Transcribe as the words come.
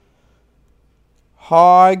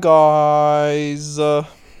Hi guys.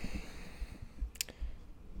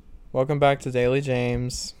 Welcome back to Daily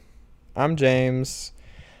James. I'm James.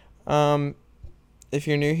 Um if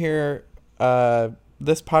you're new here,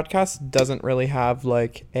 this podcast doesn't really have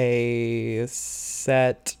like a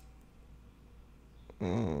set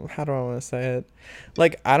how do I want to say it?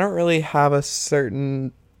 Like I don't really have a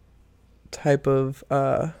certain type of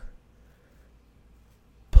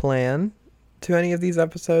plan to any of these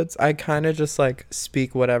episodes. I kind of just like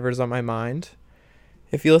speak whatever's on my mind.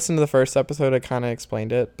 If you listen to the first episode, I kind of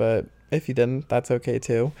explained it, but if you didn't, that's okay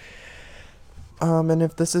too. And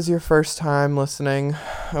if this is your first time listening,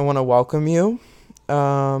 I want to welcome you.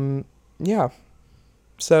 Yeah.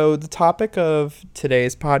 So the topic of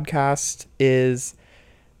today's podcast is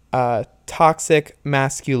toxic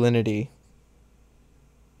masculinity.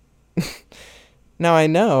 Now I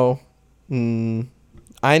know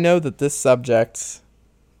that this subject,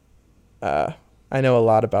 I know a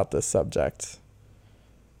lot about this subject.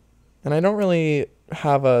 And I don't really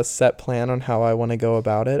have a set plan on how I want to go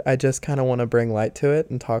about it. I just kind of want to bring light to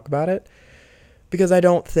it and talk about it. Because I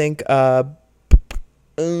don't think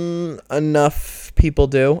enough people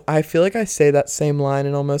do. I feel like I say that same line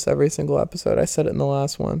in almost every single episode. I said it in the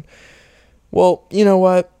last one. Well, you know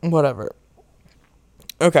what? Whatever.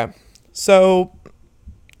 Okay. So,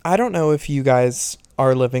 I don't know if you guys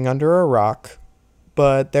are living under a rock,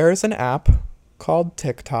 but there is an app called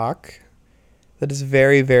TikTok that is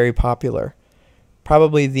very, very popular.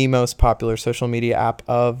 Probably the most popular social media app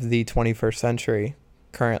of the 21st century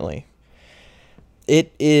currently.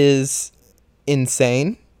 It is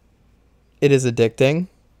insane. It is addicting.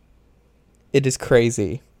 It is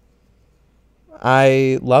crazy.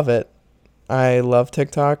 I love it. I love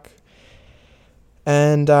TikTok.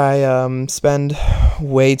 And I spend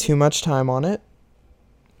way too much time on it.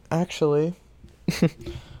 Actually,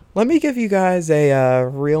 let me give you guys a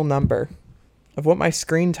real number of what my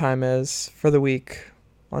screen time is for the week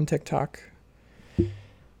on TikTok.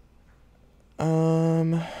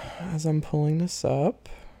 As I'm pulling this up.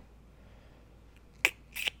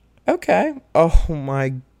 Okay. Oh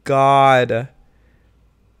my god.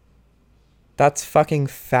 That's fucking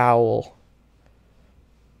foul.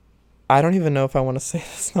 I don't even know if I want to say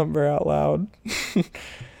this number out loud.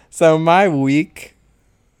 So my week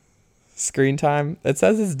screen time, it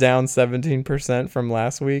says it's down 17% from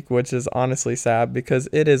last week, which is honestly sad because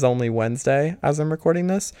it is only Wednesday as I'm recording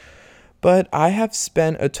this. But I have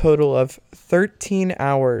spent a total of 13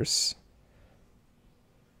 hours.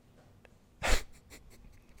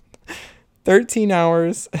 13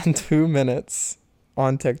 hours and 2 minutes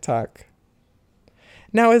on TikTok.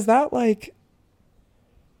 Now, is that like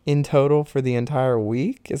in total for the entire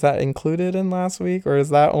week? Is that included in last week? Or is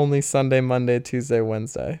that only Sunday, Monday, Tuesday,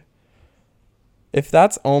 Wednesday? If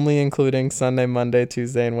that's only including Sunday, Monday,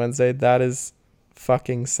 Tuesday, and Wednesday, that is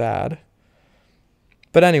fucking sad.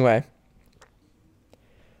 But anyway,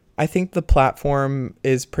 I think the platform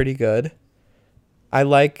is pretty good. I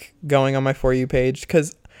like going on my For You page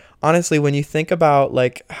because honestly, when you think about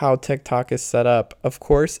like how TikTok is set up, of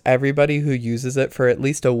course, everybody who uses it for at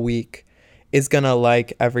least a week is going to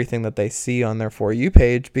like everything that they see on their For You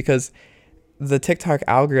page because the TikTok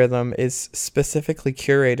algorithm is specifically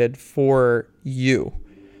curated for you.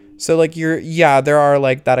 So like there are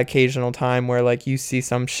like that occasional time where like you see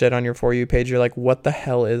some shit on your For You page. You're like, what the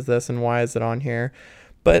hell is this? And why is it on here?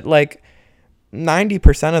 But like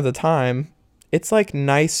 90% of the time, it's like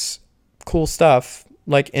nice, cool stuff,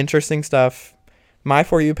 like interesting stuff. My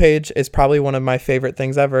For You page is probably one of my favorite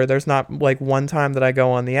things ever. There's not like one time that I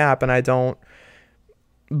go on the app and I don't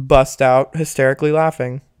bust out hysterically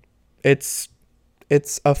laughing. It's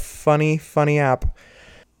a funny app.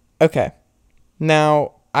 Okay.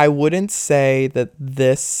 Now, I wouldn't say that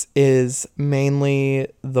this is mainly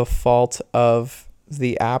the fault of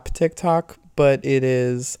the app TikTok, but it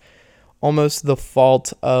is almost the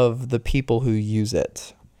fault of the people who use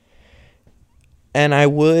it. And I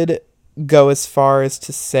would go as far as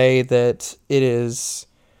to say that it is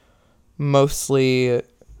mostly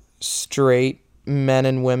straight men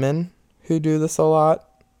and women who do this a lot.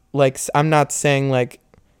 Like, I'm not saying like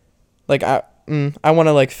I want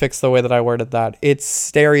to like fix the way that I worded that. It's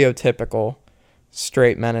stereotypical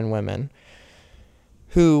straight men and women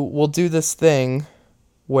who will do this thing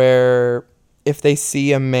where if they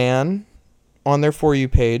see a man on their For You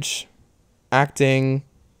page acting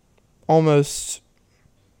almost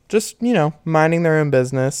just, minding their own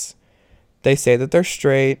business, they say that they're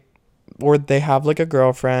straight or they have like a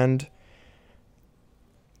girlfriend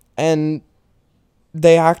and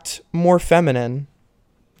they act more feminine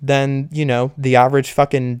than, the average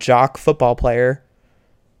fucking jock football player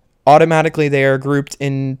automatically they are grouped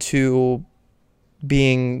into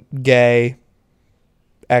being gay,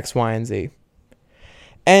 X, Y, and Z.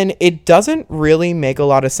 And it doesn't really make a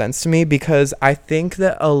lot of sense to me, because I think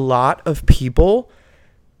that a lot of people,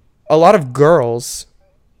 a lot of girls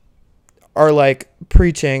are like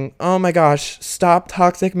preaching, oh my gosh, stop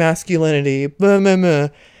toxic masculinity, blah, blah, blah.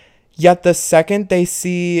 Yet the second they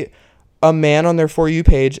see a man on their For You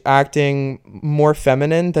page acting more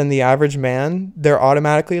feminine than the average man, they're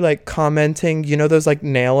automatically like commenting, you know, those like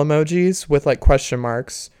nail emojis with like question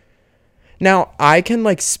marks. Now, I can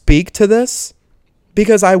like speak to this,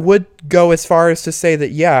 because I would go as far as to say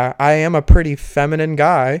that, yeah, I am a pretty feminine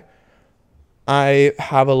guy. I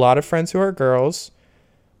have a lot of friends who are girls.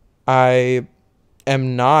 I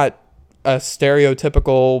am not a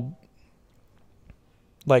stereotypical,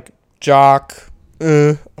 like, jock.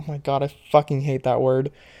 Oh my God, I fucking hate that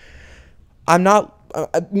word. I'm not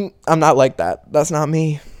like that. That's not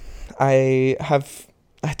me. I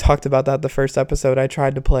talked about that the first episode. I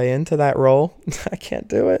tried to play into that role. I can't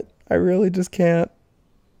do it. I really just can't.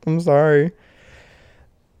 I'm sorry.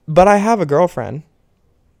 But I have a girlfriend.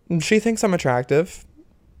 She thinks I'm attractive.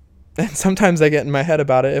 And sometimes I get in my head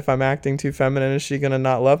about it. If I'm acting too feminine, is she going to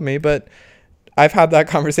not love me? But I've had that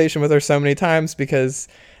conversation with her so many times, because,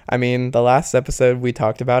 I mean, the last episode we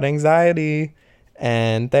talked about anxiety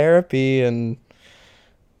and therapy. And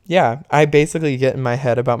yeah, I basically get in my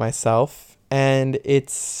head about myself. And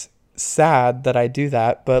it's sad that I do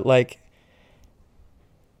that. But like,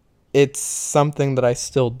 it's something that I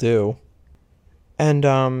still do. And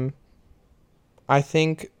I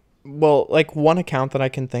think, well, like, one account that I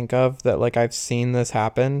can think of that like I've seen this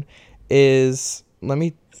happen is, let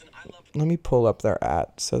me pull up their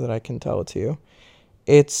 @ so that I can tell it to you.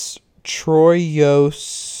 It's Troy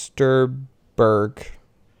Yosterberg,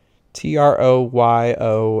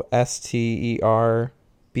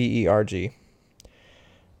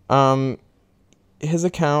 TroYosterberg. His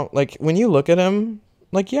account, like, when you look at him,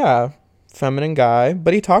 like, yeah, feminine guy,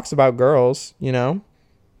 but he talks about girls, you know?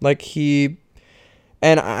 Like,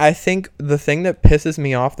 and I think the thing that pisses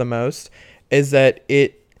me off the most is that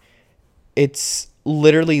it's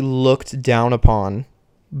literally looked down upon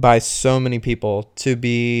by so many people to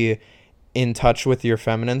be in touch with your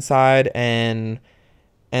feminine side, and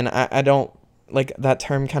I don't like that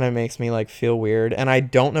term. Kind of makes me like feel weird, and I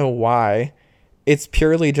don't know why. It's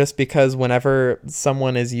purely just because whenever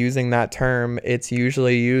someone is using that term, it's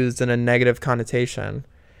usually used in a negative connotation,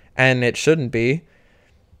 and it shouldn't be,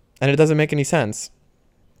 and it doesn't make any sense.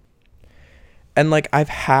 And like, I've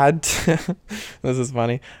had to, this is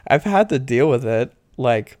funny, I've had to deal with it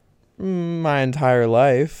like my entire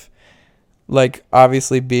life, like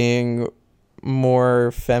obviously being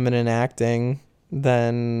more feminine acting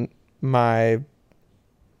than my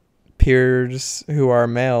peers who are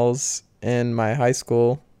males in my high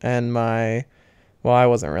school, and well, I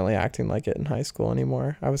wasn't really acting like it in high school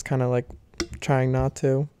anymore. I was kind of like trying not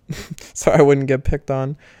to so I wouldn't get picked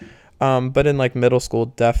on. But in like middle school,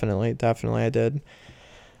 definitely I did.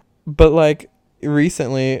 But like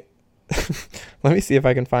recently, let me see if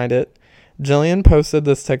I can find it. Jillian posted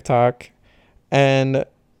this TikTok, and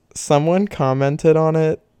someone commented on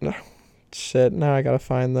it. Shit, now I gotta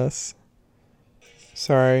find this.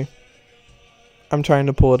 Sorry. I'm trying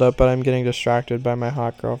to pull it up, but I'm getting distracted by my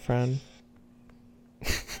hot girlfriend.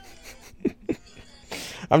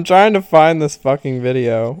 I'm trying to find this fucking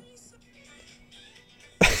video.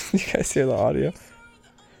 You guys hear the audio?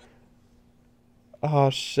 Oh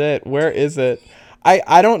shit, where is it?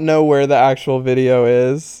 I don't know where the actual video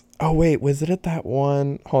is. Oh wait, was it at that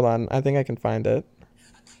one? Hold on, I think I can find it.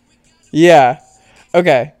 Yeah.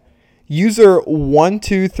 Okay. User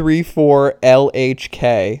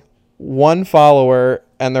 1234LHK. One follower,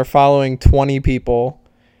 and they're following 20 people,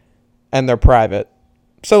 and they're private.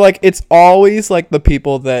 So like, it's always like the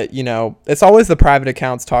people that, you know, it's always the private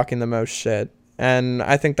accounts talking the most shit. And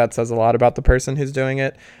I think that says a lot about the person who's doing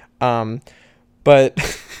it. But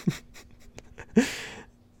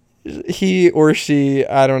he or she,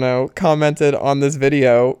 I don't know, commented on this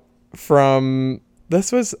video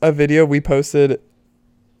this was a video we posted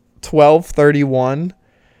 12/31,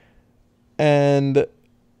 and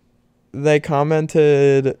they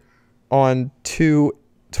commented on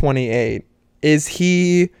 2/28. Is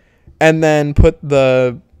he, and then put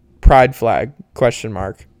the pride flag ?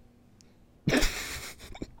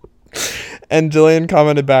 And Jillian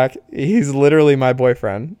commented back, he's literally my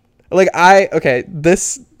boyfriend. Like,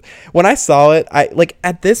 when I saw it,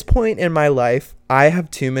 at this point in my life, I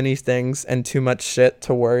have too many things and too much shit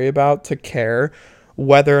to worry about to care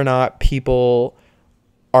whether or not people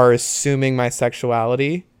are assuming my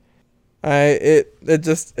sexuality.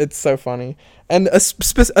 It's so funny. And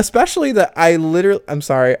especially that I literally, I'm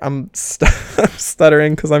sorry, I'm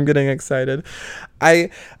stuttering because I'm getting excited. I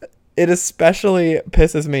It especially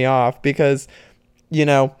pisses me off because, you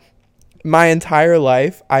know, my entire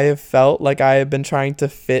life I have felt like I have been trying to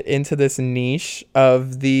fit into this niche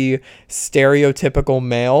of the stereotypical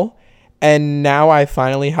male, and now I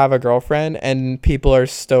finally have a girlfriend and people are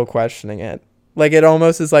still questioning it. Like, it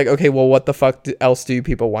almost is like, okay, well, what the fuck else do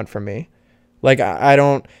people want from me? Like, I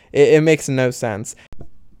don't, it makes no sense.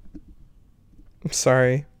 I'm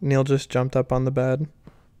sorry, Neil just jumped up on the bed.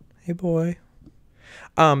 Hey boy.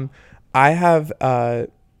 um I have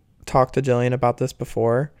talked to Jillian about this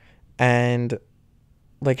before, and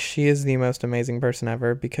like, she is the most amazing person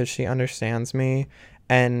ever because she understands me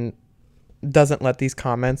and doesn't let these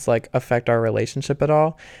comments like affect our relationship at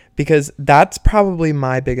all, because that's probably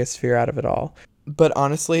my biggest fear out of it all. But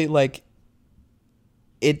honestly, like,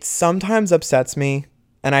 it sometimes upsets me,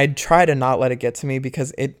 and I try to not let it get to me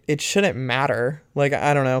because it shouldn't matter. Like,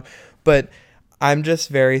 I don't know, but I'm just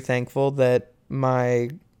very thankful that my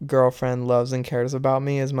girlfriend loves and cares about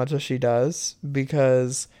me as much as she does,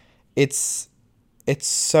 because it's it's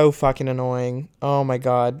so fucking annoying. Oh my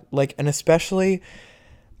god. Like, and especially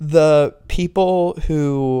the people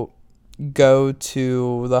who go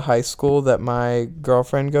to the high school that my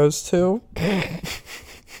girlfriend goes to.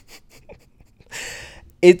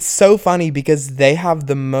 It's so funny because they have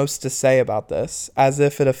the most to say about this, as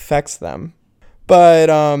if it affects them. But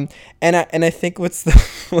and I think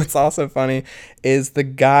what's also funny is the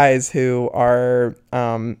guys who are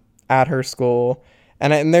at her school,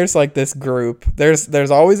 and there's like this group.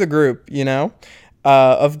 There's always a group,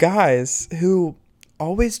 of guys who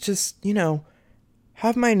always just,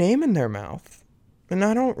 have my name in their mouth, and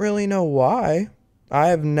I don't really know why. I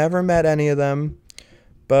have never met any of them,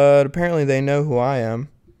 but apparently they know who I am,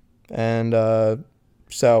 and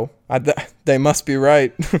they must be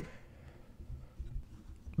right.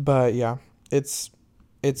 But yeah, it's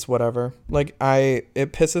whatever. Like,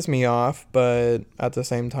 it pisses me off, but at the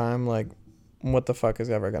same time, like, what the fuck is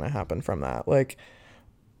ever gonna happen from that? Like,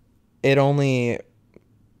 it only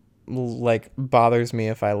like bothers me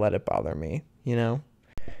if I let it bother me.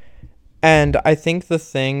 And I think the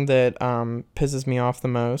thing that pisses me off the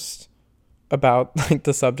most about like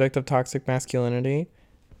the subject of toxic masculinity,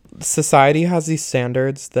 society has these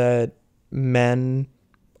standards that men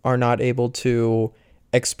are not able to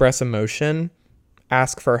express emotion,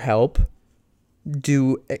 ask for help,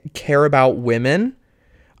 do care about women.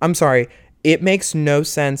 I'm sorry, it makes no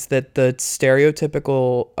sense that the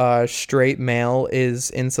stereotypical straight male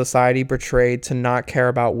is in society portrayed to not care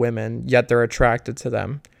about women, yet they're attracted to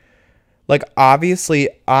them. Like, obviously,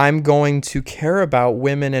 I'm going to care about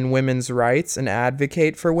women and women's rights and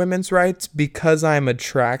advocate for women's rights because I'm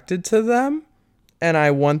attracted to them and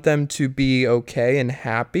I want them to be okay and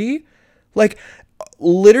happy. Like,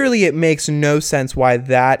 literally, it makes no sense why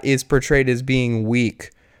that is portrayed as being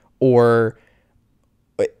weak, or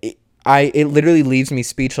it literally leaves me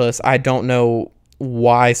speechless. I don't know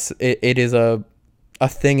why it is a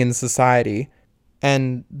thing in society.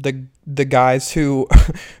 And the guys who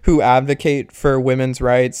who advocate for women's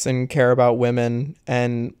rights and care about women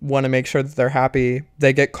and want to make sure that they're happy,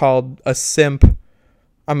 they get called a simp.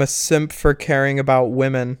 I'm a simp for caring about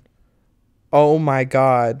women. Oh my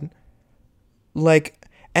god. Like,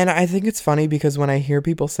 and I think it's funny because when I hear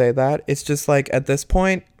people say that, it's just like, at this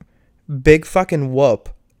point, big fucking whoop.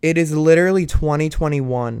 It is literally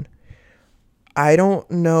 2021. I don't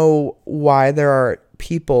know why there are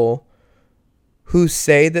people who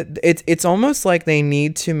say that it's almost like they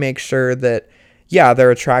need to make sure that, yeah,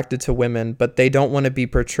 they're attracted to women, but they don't want to be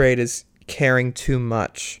portrayed as caring too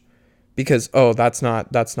much, because, oh, that's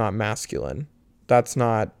not masculine. That's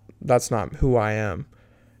not who I am.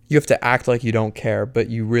 You have to act like you don't care, but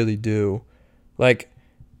you really do. Like,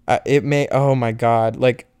 oh my god.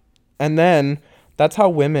 Like, and then that's how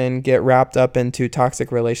women get wrapped up into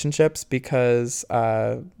toxic relationships, because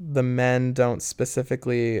the men don't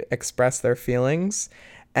specifically express their feelings,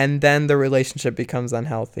 and then the relationship becomes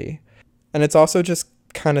unhealthy. And it's also just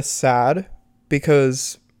kind of sad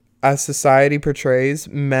because, as society portrays,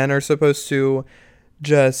 men are supposed to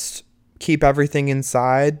just keep everything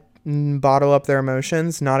inside, bottle up their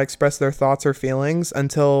emotions, not express their thoughts or feelings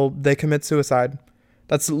until they commit suicide.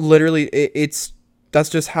 That's literally that's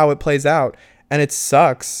just how it plays out. And it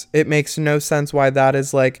sucks. It makes no sense why that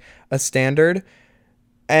is like a standard.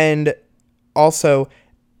 And also,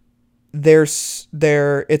 it's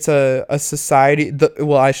a society,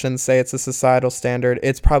 well, I shouldn't say it's a societal standard.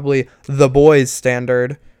 It's probably the boys'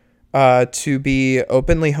 standard to be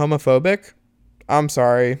openly homophobic. I'm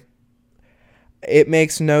sorry. It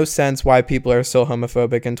makes no sense why people are still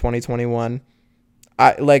homophobic in 2021.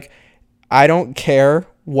 I don't care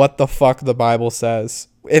what the fuck the Bible says.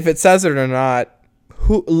 If it says it or not,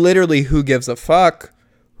 who gives a fuck?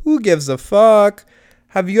 Who gives a fuck?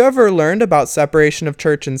 Have you ever learned about separation of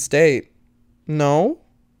church and state? No?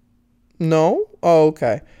 No? Oh,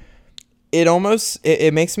 okay.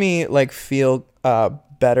 It makes me like feel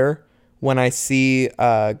better when I see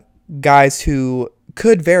guys who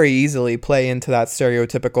could very easily play into that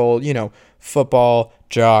stereotypical, football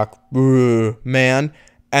jock man,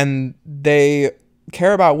 and they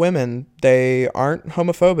care about women. They aren't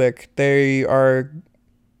homophobic. They are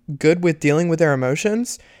good with dealing with their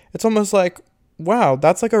emotions. It's almost like, wow,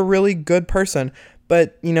 that's like a really good person.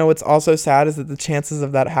 But, what's also sad is that the chances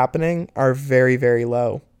of that happening are very, very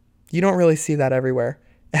low. You don't really see that everywhere.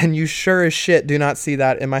 And you sure as shit do not see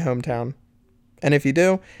that in my hometown. And if you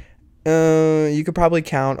do, you could probably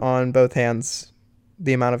count on both hands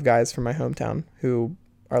the amount of guys from my hometown who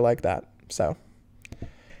are like that. So,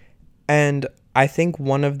 and I think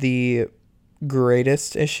one of the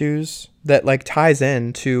greatest issues that like ties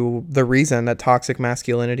in to the reason that toxic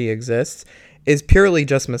masculinity exists is purely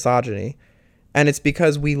just misogyny. And it's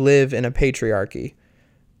because we live in a patriarchy.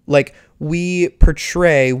 Like, we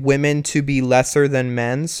portray women to be lesser than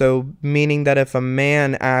men. So meaning that if a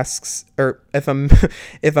man asks, or if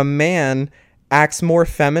a man acts more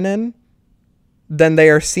feminine, then they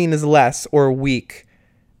are seen as less or weak.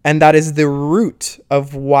 And that is the root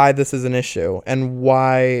of why this is an issue and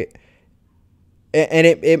why. And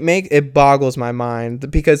it boggles my mind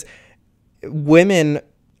because women,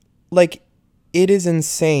 like, it is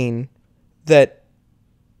insane that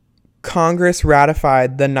Congress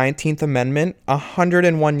ratified the 19th Amendment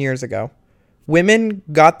 101 years ago. Women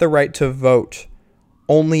got the right to vote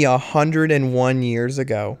only 101 years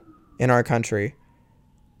ago in our country.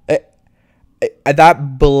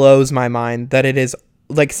 That blows my mind that it is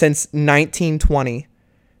like since 1920.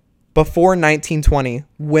 Before 1920,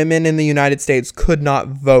 women in the United States could not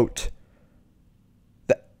vote.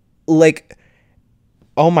 Like,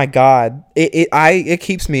 oh my God, it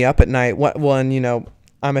keeps me up at night. When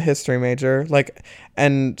I'm a history major, like,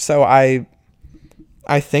 and so I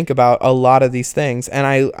think about a lot of these things, and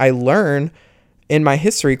I learn in my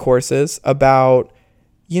history courses about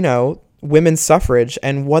women's suffrage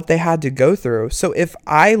and what they had to go through. So if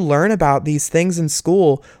I learn about these things in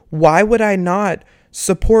school, why would I not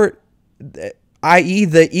support, i.e.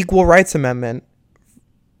 the Equal Rights Amendment?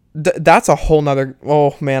 That's a whole nother,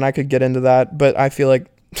 oh man, I could get into that, but I feel like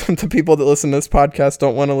the people that listen to this podcast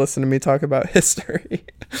don't want to listen to me talk about history.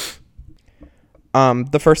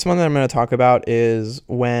 The first one that I'm going to talk about is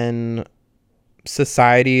when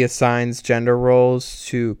society assigns gender roles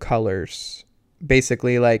to colors.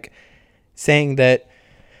 Basically, like saying that,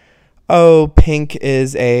 oh, pink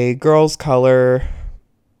is a girl's color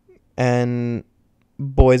and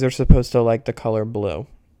boys are supposed to like the color blue.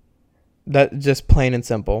 That just plain and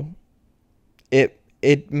simple.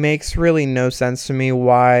 It makes really no sense to me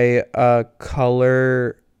why a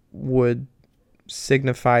color would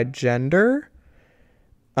signify gender.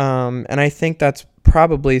 And I think that's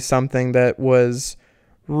probably something that was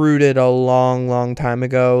rooted a long, long time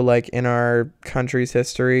ago, like in our country's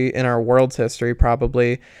history, in our world's history,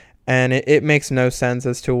 probably. And it makes no sense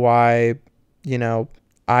as to why,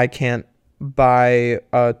 I can't buy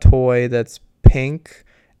a toy that's pink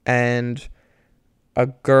and a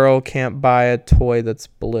girl can't buy a toy that's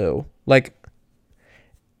blue. Like,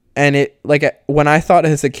 and when I thought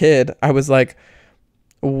as a kid, I was like,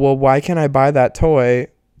 well, why can't I buy that toy?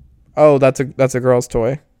 Oh, that's a girl's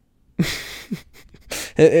toy.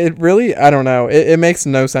 It really, I don't know. It makes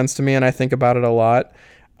no sense to me, and I think about it a lot.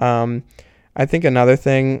 I think another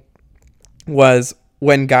thing was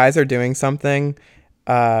when guys are doing something,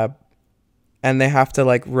 and they have to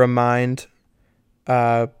like remind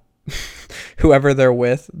whoever they're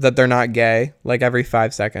with that they're not gay, like every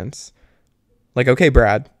 5 seconds. Like, okay,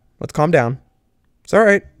 Brad, let's calm down. It's all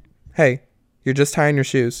right. Hey, you're just tying your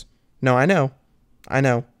shoes. No, I know.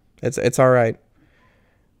 It's all right.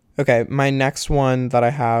 Okay, my next one that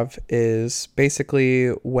I have is basically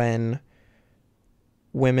when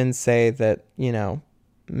women say that,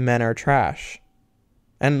 men are trash.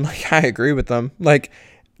 And like, I agree with them. Like,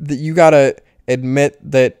 you gotta admit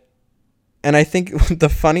that. And I think the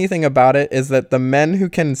funny thing about it is that the men who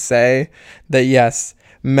can say that, yes,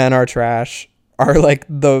 men are trash are like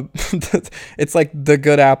it's like the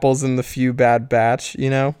good apples and the few bad batch,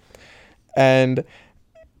 And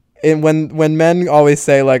when men always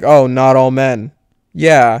say like, oh, not all men.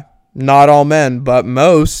 Yeah, not all men, but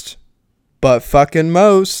fucking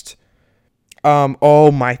most.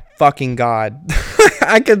 Oh my fucking God.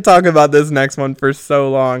 I could talk about this next one for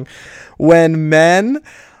so long. When men,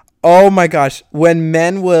 oh my gosh, when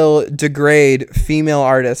men will degrade female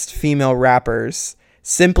artists, female rappers,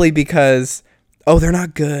 simply because, oh, they're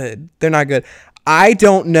not good. They're not good. I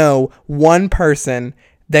don't know one person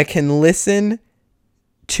that can listen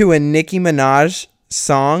to a Nicki Minaj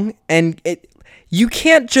song and you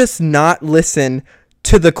can't just not listen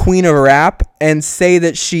to the queen of rap and say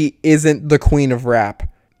that she isn't the queen of rap.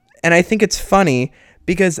 And I think it's funny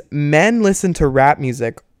because men listen to rap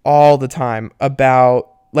music all the time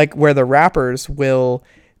about, like, where the rappers will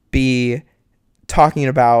be talking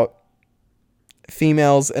about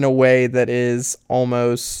females in a way that is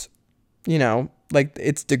almost, like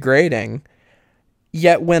it's degrading.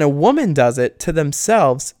 Yet when a woman does it to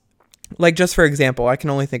themselves, like, just for example, I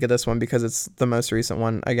can only think of this one because it's the most recent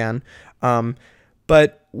one again.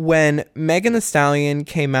 But when Megan Thee Stallion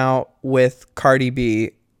came out with Cardi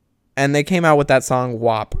B and they came out with that song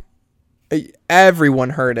WAP,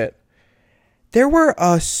 everyone heard it. There were,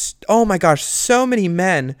 oh my gosh, so many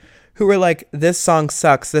men who were like, this song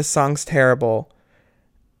sucks, this song's terrible.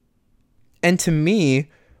 And to me,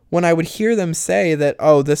 when I would hear them say that,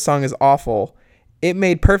 oh, this song is awful, it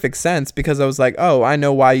made perfect sense because I was like, oh, I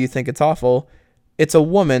know why you think it's awful. It's a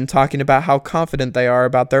woman talking about how confident they are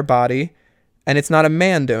about their body, and it's not a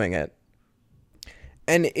man doing it.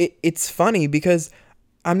 And it's funny because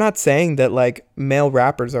I'm not saying that, like, male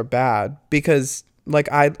rappers are bad because, like,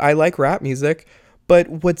 I like rap music, but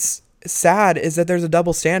what's sad is that there's a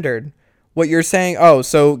double standard. What you're saying, oh,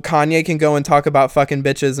 so Kanye can go and talk about fucking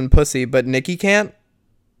bitches and pussy, but Nicki can't?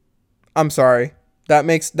 I'm sorry. That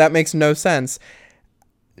makes no sense.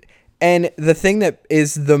 And the thing that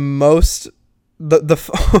is the most,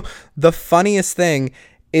 the funniest thing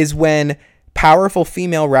is when powerful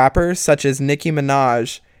female rappers such as Nicki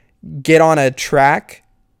Minaj get on a track,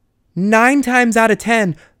 9 times out of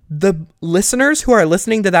 10, the listeners who are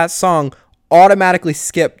listening to that song automatically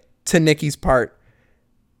skip to Nicki's part.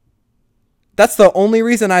 That's the only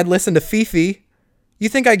reason I'd listen to Fifi. You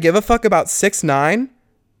think I give a fuck about 6ix9ine?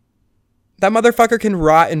 That motherfucker can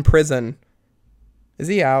rot in prison. Is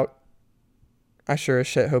he out? I sure as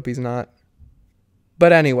shit hope he's not.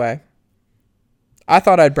 But anyway, I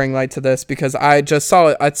thought I'd bring light to this because I just saw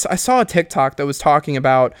it. I saw a TikTok that was talking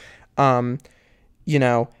about, there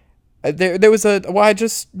was it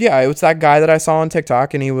was that guy that I saw on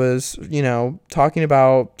TikTok and he was, talking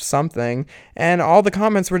about something and all the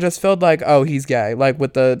comments were just filled like, oh, he's gay, like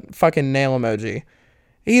with the fucking nail emoji.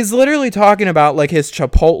 He's literally talking about like his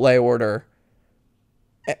Chipotle order.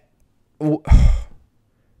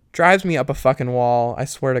 Drives me up a fucking wall, I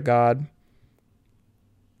swear to God.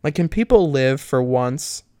 Like, can people live for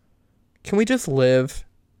once? Can we just live?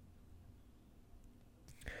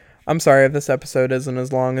 I'm sorry if this episode isn't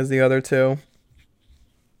as long as the other two.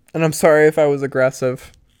 And I'm sorry if I was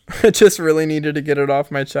aggressive. I just really needed to get it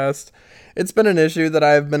off my chest. It's been an issue that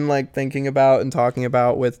I've been like thinking about and talking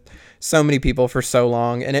about with so many people for so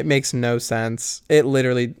long, and it makes no sense. It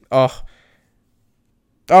literally,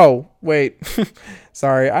 Oh, wait.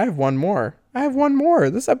 Sorry, I have one more.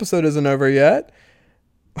 This episode isn't over yet.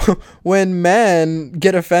 When men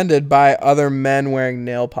get offended by other men wearing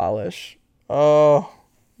nail polish. Oh,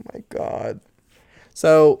 my God.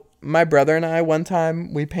 So, my brother and I, one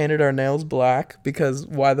time, we painted our nails black because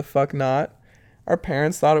why the fuck not? Our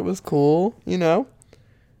parents thought it was cool, And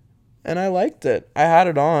I liked it. I had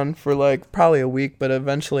it on for, like, probably a week, but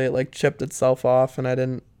eventually it, like, chipped itself off and I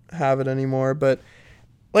didn't have it anymore, but...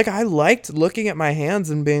 Like, I liked looking at my hands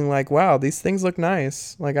and being like, wow, these things look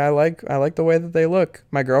nice. Like, I like the way that they look.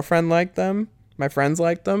 My girlfriend liked them. My friends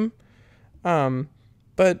liked them.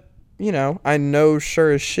 But, I know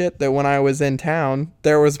sure as shit that when I was in town,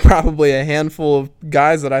 there was probably a handful of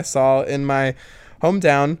guys that I saw in my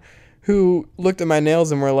hometown who looked at my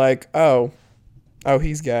nails and were like, oh,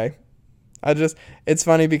 he's gay. It's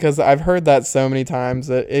funny because I've heard that so many times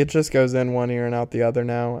that it just goes in one ear and out the other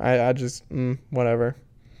now. I just, whatever.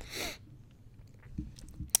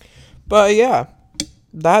 But yeah,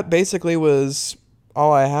 that basically was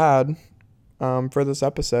all I had for this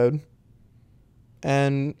episode.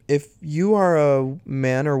 And if you are a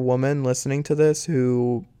man or woman listening to this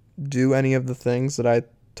who do any of the things that I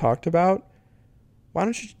talked about, why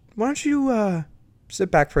don't you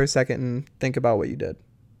sit back for a second and think about what you did?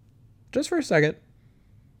 Just for a second.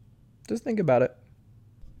 Just think about it.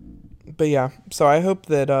 But yeah, so I hope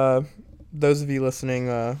that those of you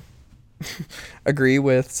listening agree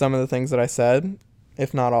with some of the things that I said,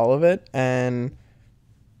 if not all of it, and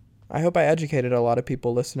I hope I educated a lot of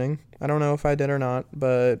people listening. I don't know if I did or not,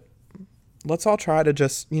 but let's all try to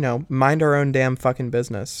just, mind our own damn fucking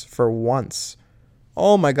business for once.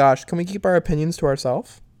 Oh my gosh, can we keep our opinions to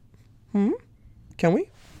ourselves? Can we?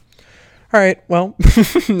 All right, well,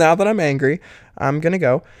 now that I'm angry, I'm going to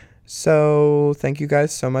go. So thank you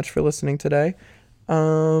guys so much for listening today.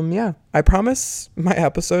 Yeah, I promise my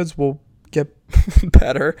episodes will get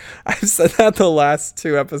better. I've said that the last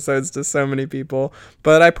 2 episodes to so many people,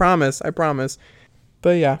 but I promise.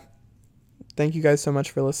 But yeah, thank you guys so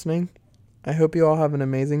much for listening. I hope you all have an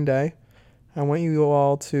amazing day. I want you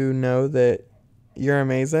all to know that you're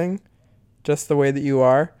amazing just the way that you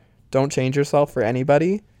are. Don't change yourself for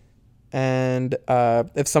anybody. And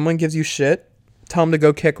if someone gives you shit, tell them to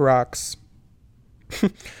go kick rocks. All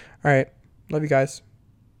right. Love you guys.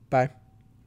 Bye.